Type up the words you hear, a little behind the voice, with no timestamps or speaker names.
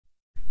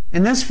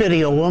In this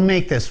video, we'll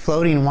make this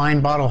floating wine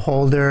bottle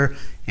holder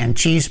and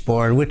cheese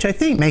board, which I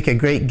think make a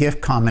great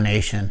gift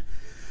combination.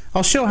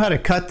 I'll show how to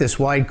cut this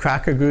wide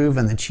cracker groove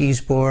on the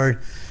cheese board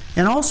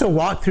and also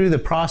walk through the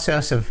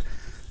process of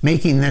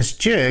making this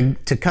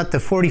jig to cut the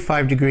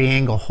 45-degree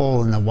angle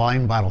hole in the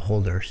wine bottle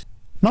holders.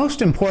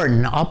 Most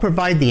important, I'll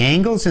provide the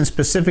angles and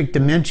specific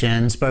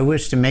dimensions by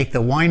which to make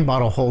the wine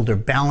bottle holder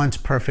balance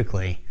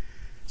perfectly.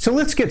 So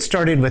let's get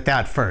started with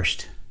that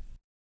first.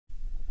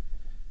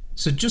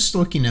 So just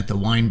looking at the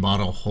wine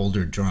bottle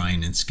holder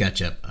drawing in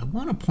Sketchup, I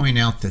want to point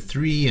out the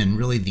three and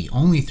really the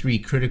only three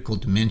critical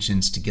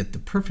dimensions to get the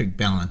perfect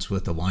balance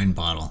with a wine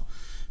bottle.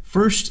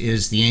 First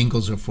is the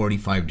angles of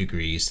 45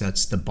 degrees.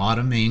 That's the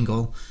bottom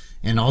angle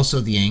and also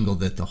the angle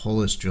that the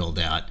hole is drilled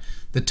at.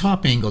 The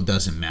top angle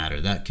doesn't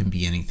matter. That can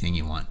be anything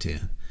you want to.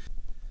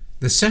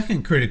 The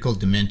second critical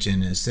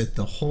dimension is that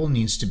the hole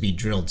needs to be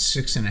drilled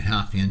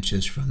 6.5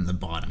 inches from the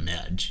bottom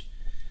edge.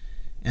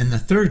 And the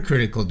third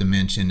critical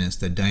dimension is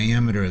the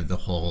diameter of the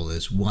hole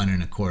is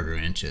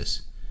 1.25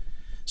 inches.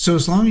 So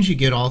as long as you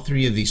get all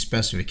three of these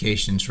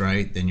specifications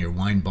right, then your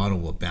wine bottle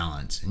will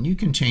balance. And you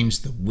can change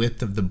the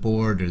width of the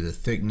board or the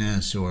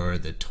thickness or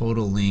the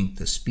total length,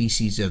 the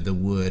species of the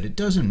wood, it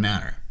doesn't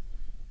matter.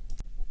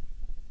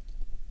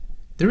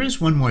 There is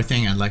one more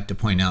thing I'd like to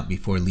point out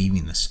before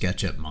leaving the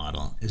SketchUp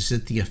model, is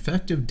that the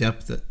effective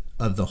depth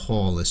of the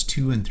hole is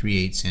 2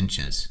 3/8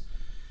 inches.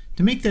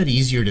 To make that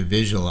easier to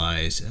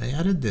visualize, I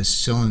added this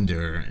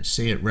cylinder,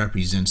 say it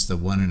represents the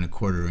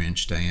 1.25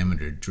 inch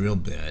diameter drill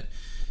bit.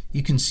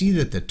 You can see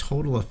that the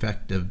total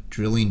effective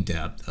drilling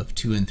depth of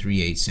 2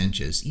 3/8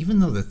 inches, even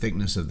though the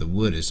thickness of the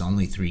wood is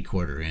only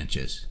 3/4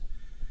 inches.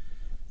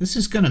 This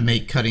is going to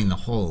make cutting the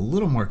hole a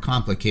little more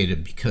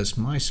complicated because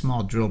my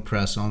small drill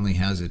press only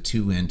has a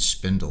 2-inch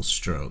spindle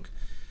stroke.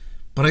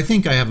 But I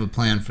think I have a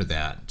plan for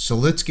that, so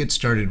let's get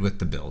started with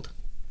the build.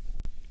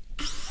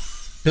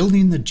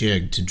 Building the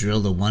jig to drill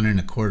the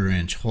 1.25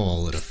 inch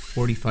hole at a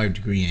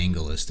 45-degree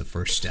angle is the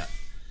first step.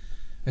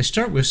 I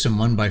start with some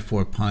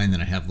 1x4 pine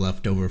that I have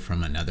left over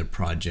from another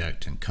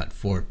project and cut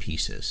 4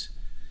 pieces.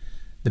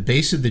 The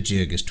base of the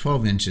jig is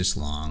 12 inches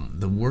long.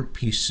 The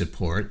workpiece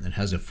support that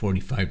has a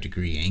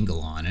 45-degree angle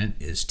on it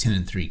is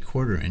 10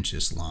 3/4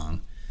 inches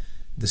long.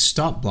 The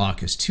stop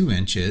block is 2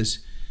 inches,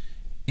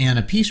 and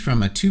a piece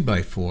from a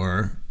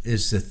 2x4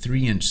 is the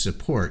 3-inch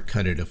support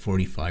cut at a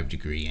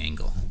 45-degree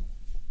angle.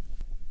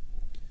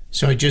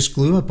 So I just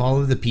glue up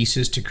all of the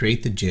pieces to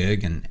create the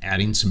jig, and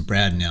adding some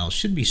brad nails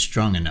should be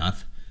strong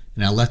enough,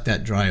 and I'll let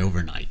that dry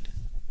overnight.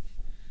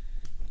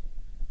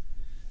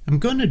 I'm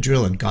going to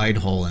drill a guide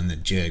hole in the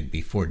jig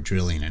before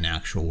drilling an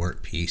actual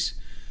workpiece.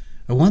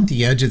 I want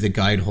the edge of the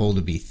guide hole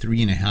to be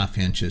 3.5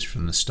 inches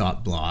from the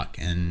stop block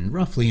and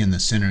roughly in the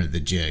center of the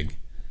jig.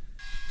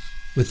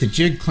 With the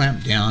jig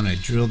clamped down, I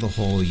drill the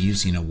hole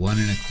using a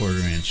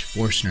 1.25 inch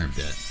Forstner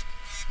bit.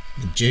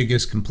 The jig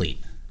is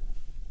complete.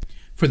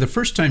 For the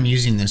first time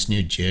using this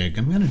new jig,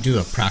 I'm going to do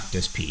a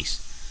practice piece.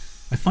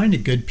 I find a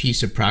good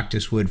piece of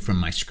practice wood from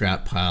my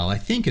scrap pile. I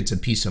think it's a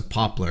piece of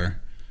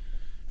poplar.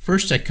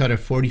 First I cut a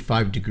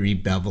 45-degree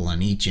bevel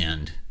on each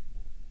end.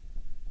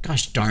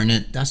 Gosh darn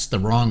it, that's the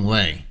wrong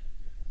way.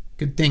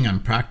 Good thing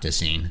I'm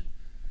practicing.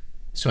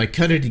 So I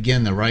cut it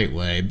again the right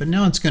way, but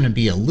now it's going to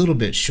be a little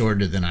bit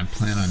shorter than I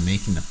plan on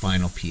making the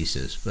final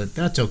pieces, but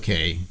that's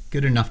okay.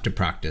 Good enough to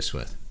practice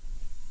with.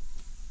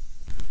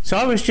 So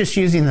I was just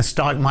using the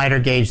stock miter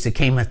gauge that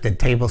came with the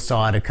table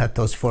saw to cut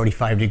those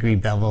 45-degree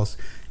bevels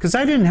because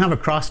I didn't have a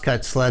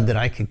crosscut sled that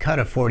I could cut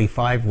a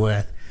 45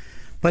 with.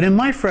 But in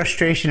my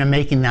frustration of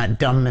making that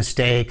dumb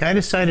mistake, I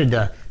decided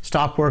to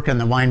stop work on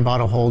the wine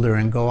bottle holder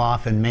and go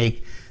off and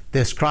make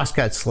this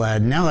crosscut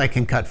sled. Now I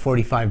can cut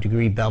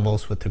 45-degree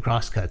bevels with the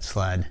crosscut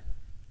sled.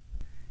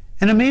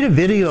 And I made a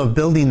video of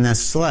building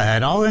this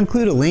sled. I'll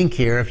include a link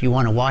here if you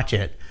want to watch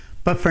it.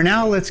 But for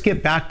now, let's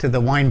get back to the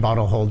wine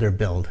bottle holder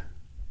build.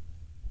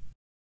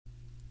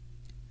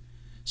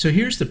 So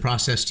here's the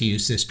process to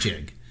use this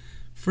jig.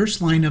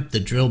 First line up the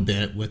drill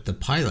bit with the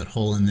pilot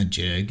hole in the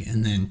jig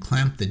and then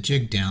clamp the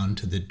jig down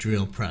to the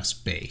drill press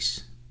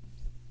base.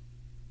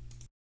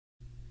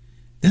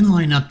 Then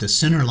line up the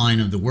center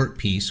line of the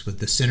workpiece with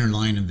the center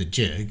line of the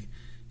jig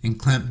and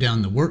clamp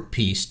down the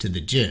workpiece to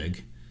the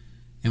jig,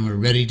 and we're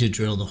ready to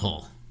drill the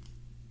hole.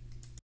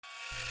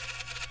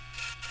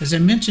 As I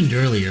mentioned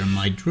earlier,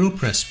 my drill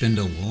press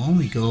spindle will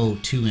only go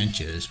 2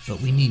 inches,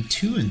 but we need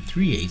 2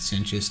 3/8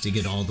 inches to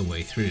get all the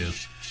way through.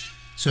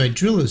 So I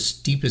drill as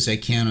deep as I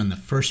can on the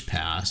first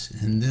pass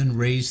and then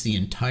raise the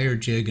entire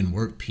jig and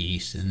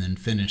workpiece and then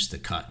finish the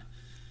cut.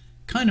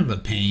 Kind of a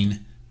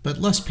pain,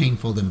 but less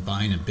painful than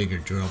buying a bigger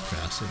drill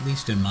press, at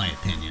least in my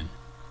opinion.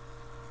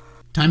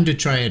 Time to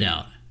try it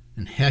out,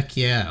 and heck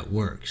yeah, it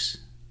works.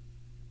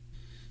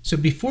 So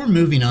before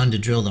moving on to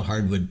drill the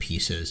hardwood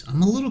pieces,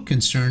 I'm a little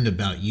concerned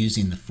about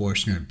using the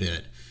Forstner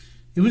bit.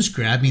 It was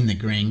grabbing the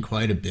grain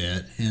quite a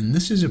bit, and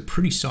this is a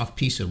pretty soft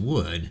piece of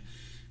wood.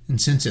 And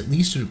since at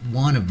least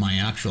one of my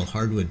actual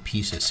hardwood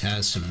pieces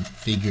has some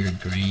figured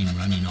grain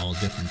running all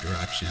different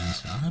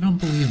directions, I don't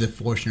believe the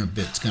Forstner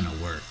bit's going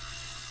to work.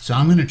 So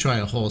I'm going to try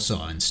a hole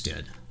saw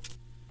instead.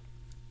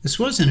 This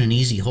wasn't an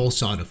easy hole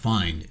saw to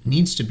find. It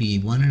needs to be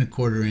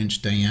 1¼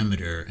 inch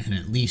diameter and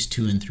at least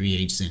 2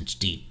 3/8 inch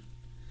deep.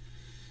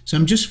 So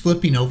I'm just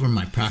flipping over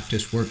my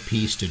practice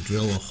workpiece to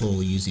drill a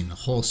hole using the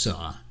hole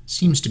saw. It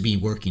seems to be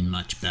working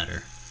much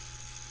better.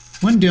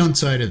 One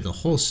downside of the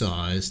hole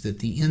saw is that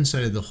the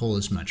inside of the hole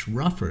is much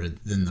rougher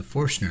than the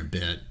Forstner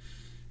bit,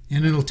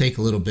 and it'll take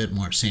a little bit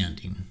more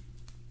sanding.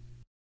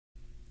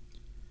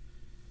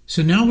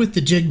 So now with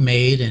the jig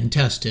made and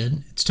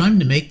tested, it's time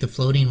to make the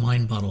floating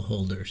wine bottle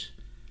holders.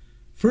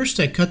 First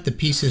I cut the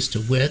pieces to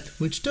width,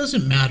 which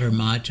doesn't matter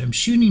much. I'm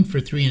shooting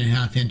for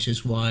 3½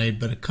 inches wide,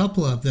 but a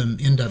couple of them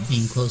end up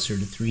being closer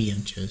to 3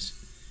 inches.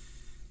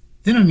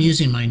 Then I'm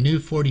using my new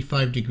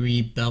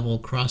 45-degree bevel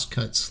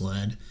crosscut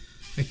sled.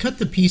 I cut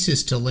the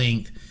pieces to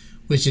length,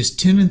 which is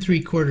 10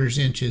 3/4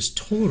 inches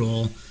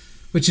total,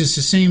 which is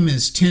the same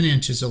as 10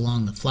 inches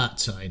along the flat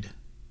side.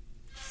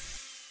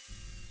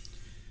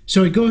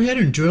 So I go ahead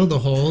and drill the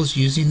holes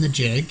using the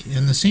jig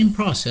and the same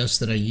process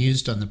that I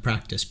used on the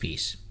practice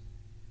piece.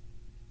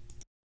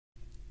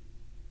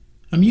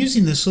 I'm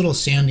using this little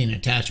sanding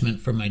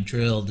attachment for my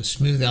drill to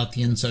smooth out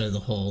the inside of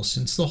the hole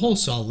since the hole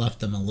saw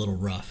left them a little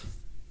rough.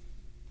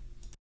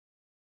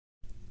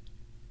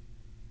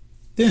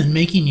 Then,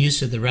 making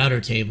use of the router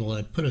table,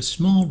 I put a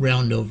small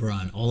round over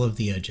on all of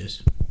the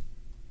edges.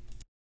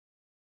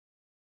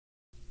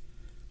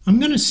 I'm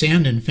going to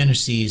sand and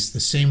finish these the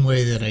same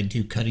way that I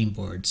do cutting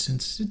boards,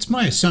 since it's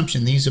my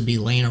assumption these will be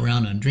laying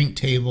around on drink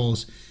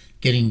tables,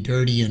 getting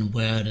dirty and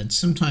wet, and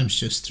sometimes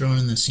just thrown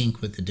in the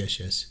sink with the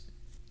dishes.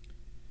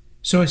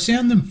 So I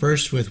sand them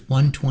first with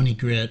 120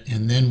 grit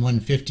and then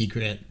 150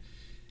 grit,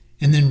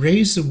 and then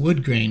raise the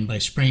wood grain by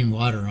spraying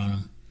water on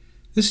them.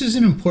 This is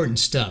an important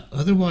step,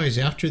 otherwise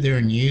after they're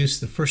in use,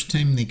 the first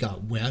time they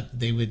got wet,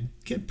 they would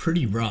get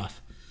pretty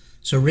rough.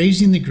 So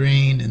raising the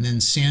grain and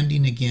then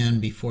sanding again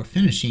before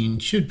finishing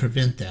should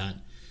prevent that.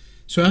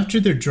 So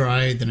after they're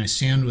dry, then I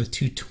sand with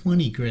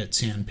 220 grit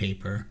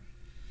sandpaper.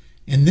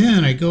 And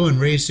then I go and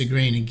raise the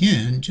grain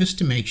again just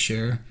to make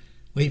sure,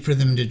 wait for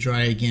them to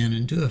dry again,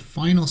 and do a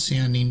final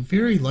sanding,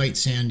 very light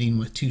sanding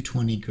with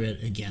 220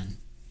 grit again.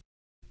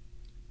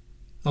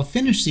 I'll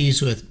finish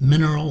these with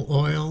mineral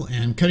oil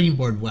and cutting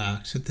board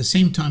wax at the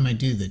same time I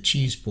do the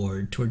cheese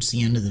board towards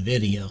the end of the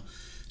video.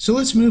 So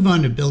let's move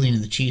on to building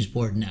the cheese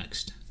board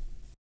next.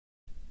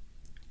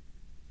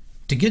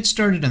 To get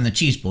started on the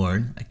cheese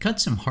board, I cut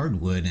some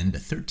hardwood into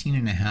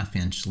 13½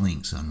 inch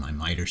lengths on my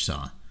miter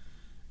saw.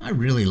 I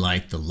really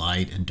like the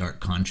light and dark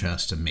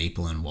contrast of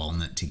maple and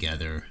walnut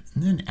together,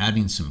 and then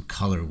adding some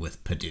color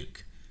with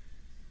Padauk.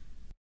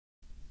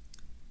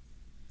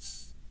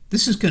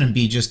 This is going to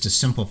be just a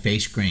simple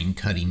face grain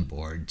cutting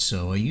board,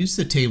 so I use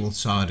the table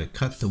saw to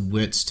cut the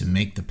widths to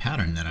make the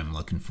pattern that I'm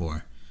looking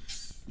for.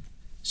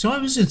 So I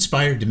was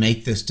inspired to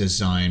make this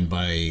design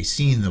by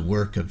seeing the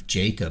work of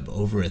Jacob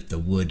over at the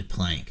Wood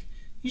Plank.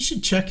 You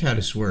should check out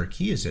his work.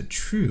 He is a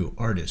true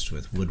artist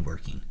with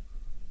woodworking.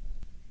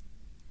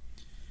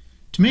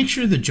 To make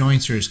sure the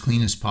joints are as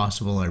clean as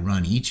possible, I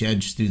run each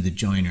edge through the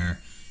joiner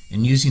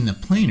and using the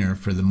planer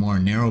for the more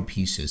narrow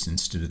pieces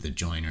instead of the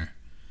joiner.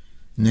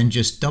 And then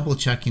just double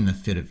checking the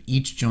fit of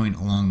each joint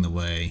along the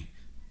way,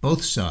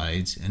 both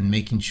sides, and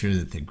making sure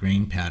that the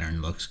grain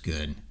pattern looks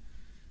good.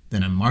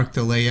 Then I mark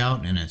the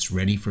layout and it's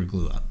ready for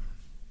glue up.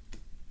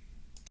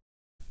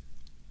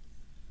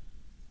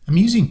 I'm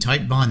using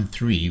Titebond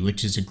 3,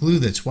 which is a glue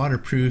that's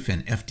waterproof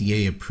and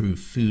FDA approved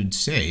food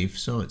safe,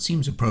 so it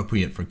seems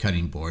appropriate for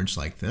cutting boards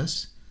like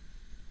this.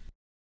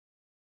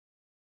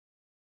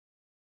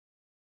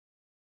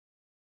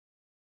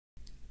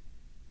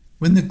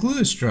 When the glue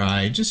is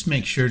dry, just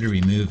make sure to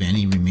remove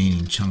any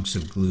remaining chunks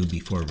of glue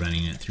before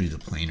running it through the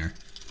planer.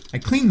 I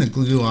cleaned the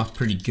glue off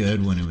pretty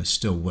good when it was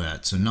still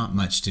wet, so not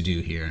much to do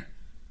here.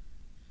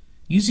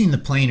 Using the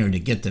planer to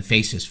get the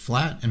faces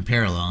flat and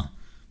parallel,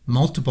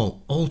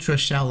 multiple ultra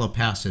shallow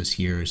passes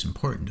here is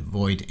important to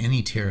avoid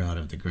any tear out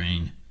of the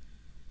grain.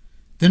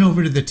 Then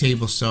over to the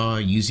table saw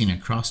using a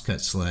crosscut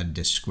sled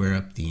to square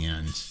up the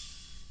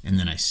ends, and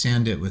then I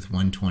sand it with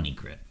 120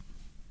 grit.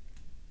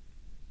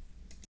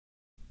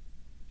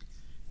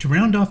 To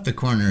round off the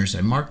corners,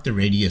 I mark the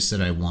radius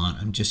that I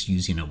want. I'm just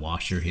using a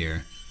washer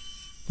here.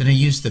 Then I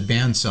use the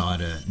bandsaw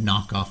to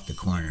knock off the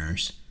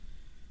corners,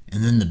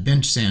 and then the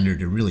bench sander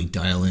to really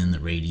dial in the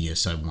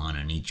radius I want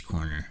on each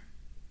corner.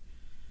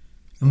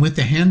 And with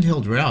the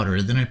handheld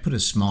router, then I put a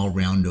small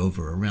round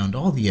over around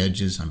all the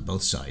edges on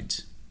both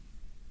sides.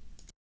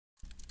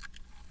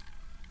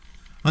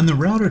 On the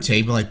router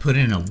table, I put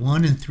in a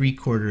 1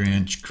 3/4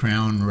 inch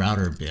crown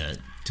router bit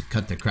to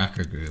cut the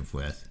cracker groove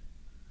with.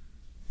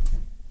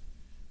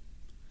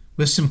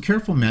 With some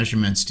careful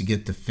measurements to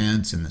get the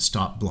fence and the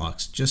stop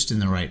blocks just in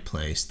the right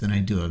place, then I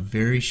do a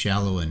very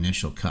shallow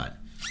initial cut.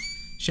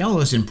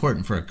 Shallow is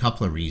important for a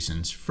couple of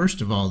reasons.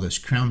 First of all, this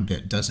crown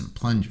bit doesn't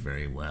plunge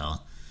very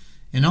well.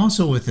 And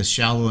also with a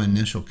shallow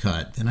initial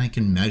cut, then I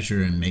can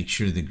measure and make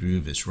sure the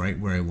groove is right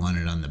where I want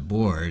it on the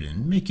board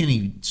and make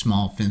any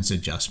small fence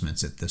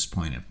adjustments at this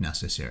point if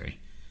necessary.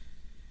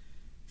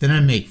 Then I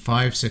make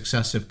 5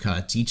 successive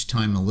cuts, each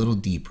time a little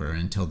deeper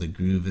until the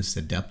groove is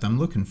the depth I'm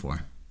looking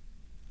for.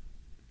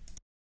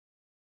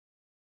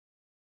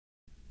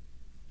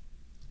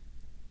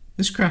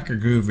 This cracker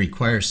groove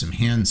requires some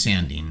hand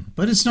sanding,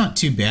 but it's not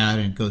too bad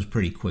and it goes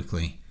pretty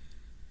quickly.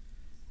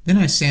 Then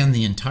I sand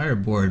the entire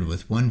board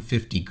with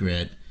 150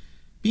 grit,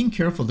 being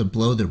careful to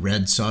blow the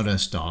red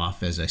sawdust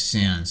off as I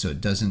sand so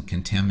it doesn't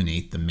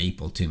contaminate the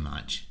maple too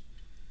much.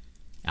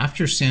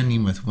 After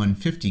sanding with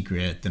 150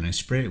 grit, then I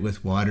spray it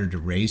with water to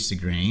raise the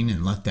grain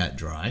and let that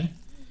dry.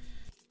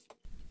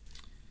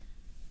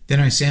 Then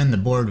I sand the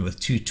board with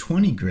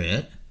 220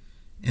 grit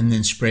and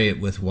then spray it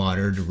with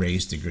water to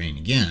raise the grain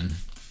again.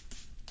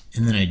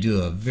 And then I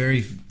do a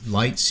very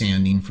light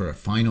sanding for a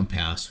final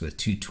pass with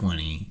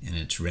 220 and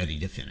it's ready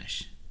to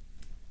finish.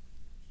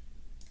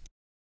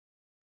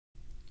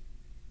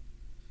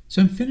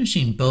 So I'm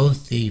finishing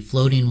both the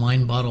floating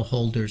wine bottle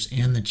holders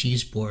and the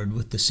cheese board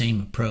with the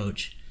same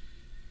approach.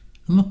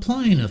 I'm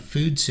applying a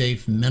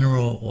food-safe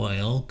mineral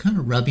oil, kind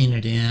of rubbing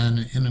it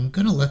in, and I'm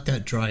going to let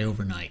that dry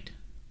overnight.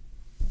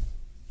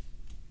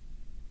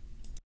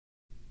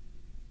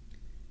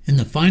 And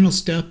the final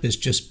step is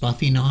just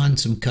buffing on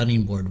some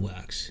cutting board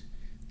wax.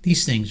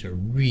 These things are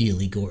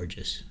really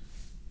gorgeous.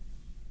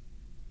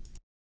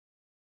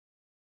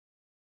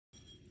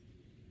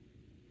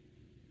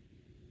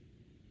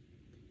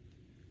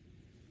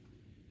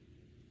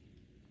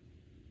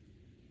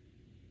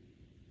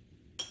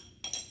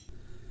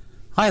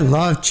 I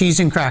love cheese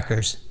and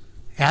crackers.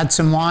 Add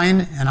some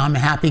wine and I'm a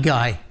happy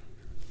guy.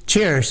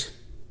 Cheers!